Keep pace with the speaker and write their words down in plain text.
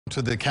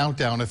To the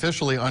countdown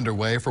officially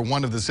underway for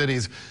one of the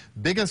city's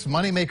biggest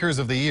moneymakers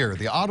of the year,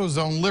 the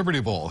AutoZone Liberty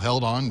Bowl,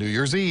 held on New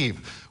Year's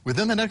Eve.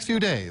 Within the next few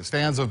days,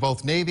 fans of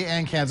both Navy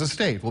and Kansas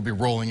State will be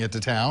rolling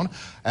into town,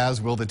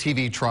 as will the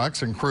TV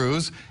trucks and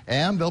crews,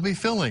 and they'll be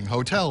filling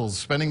hotels,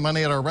 spending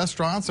money at our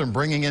restaurants, and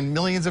bringing in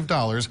millions of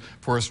dollars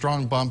for a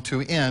strong bump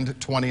to end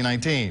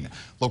 2019.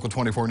 Local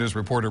 24 News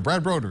reporter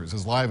Brad Broders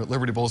is live at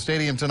Liberty Bowl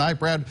Stadium tonight.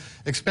 Brad,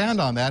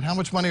 expand on that. How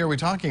much money are we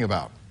talking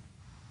about?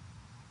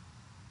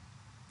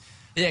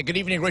 Yeah, good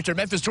evening, Richard.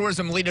 Memphis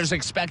tourism leaders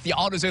expect the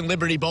AutoZone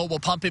Liberty Bowl will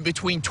pump in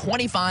between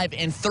 $25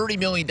 and $30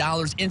 million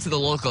into the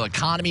local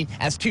economy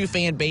as two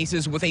fan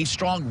bases with a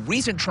strong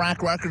recent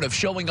track record of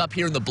showing up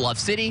here in the Bluff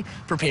City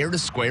prepare to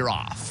square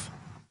off.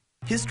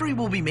 History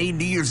will be made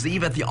New Year's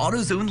Eve at the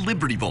AutoZone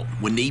Liberty Bowl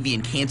when Navy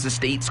and Kansas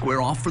State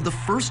square off for the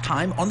first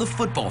time on the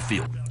football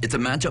field. It's a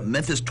matchup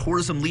Memphis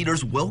tourism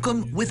leaders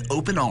welcome with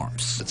open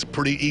arms. It's a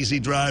pretty easy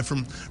drive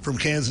from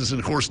Kansas, and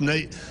of course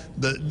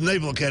the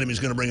Naval Academy is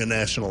going to bring a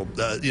national,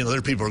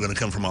 their people are going to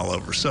come from all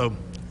over, so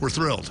we're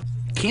thrilled.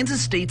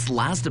 Kansas State's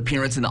last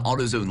appearance in the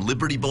AutoZone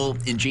Liberty Bowl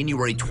in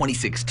January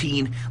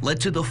 2016 led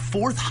to the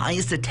fourth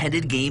highest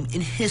attended game in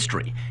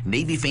history.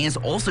 Navy fans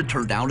also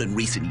turned out in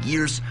recent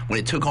years when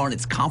it took on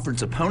its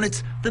conference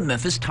opponents, the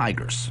Memphis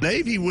Tigers.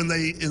 Navy, in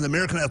the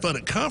American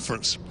Athletic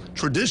Conference,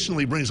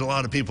 traditionally brings a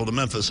lot of people to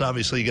Memphis.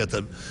 Obviously, you got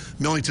the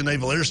Millington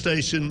Naval Air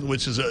Station,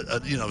 which is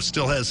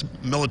still has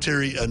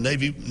military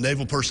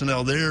naval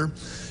personnel there.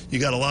 You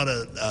got a lot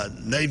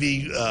of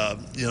Navy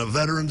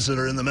veterans that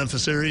are in the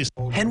Memphis area.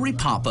 Henry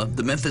Papa,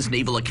 the Memphis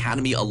Naval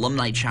Academy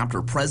Alumni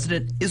Chapter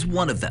President, is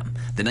one of them.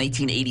 The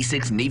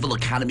 1986 Naval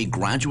Academy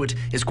graduate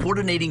is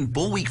coordinating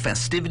Bowl Week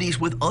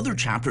festivities with other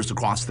chapters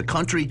across the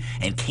country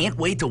and can't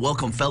wait to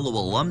welcome fellow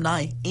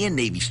alumni and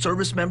Navy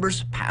service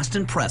members, past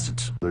and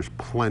present. There's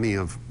plenty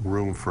of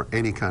room for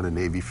any kind of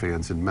Navy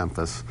fans in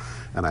Memphis,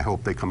 and I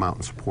hope they come out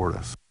and support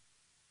us.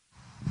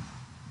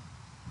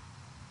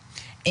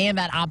 And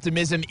that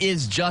optimism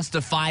is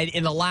justified.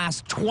 In the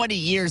last 20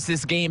 years,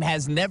 this game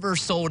has never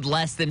sold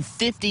less than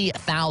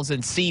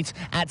 50,000 seats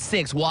at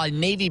 6. While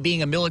Navy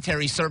being a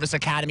military service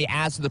academy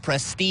adds to the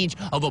prestige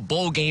of a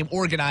bowl game,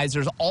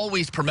 organizers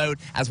always promote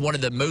as one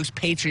of the most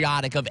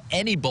patriotic of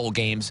any bowl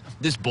games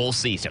this bowl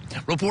season.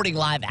 Reporting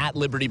live at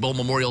Liberty Bowl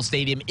Memorial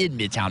Stadium in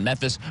Midtown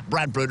Memphis,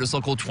 Brad Broders,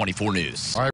 Local 24 News.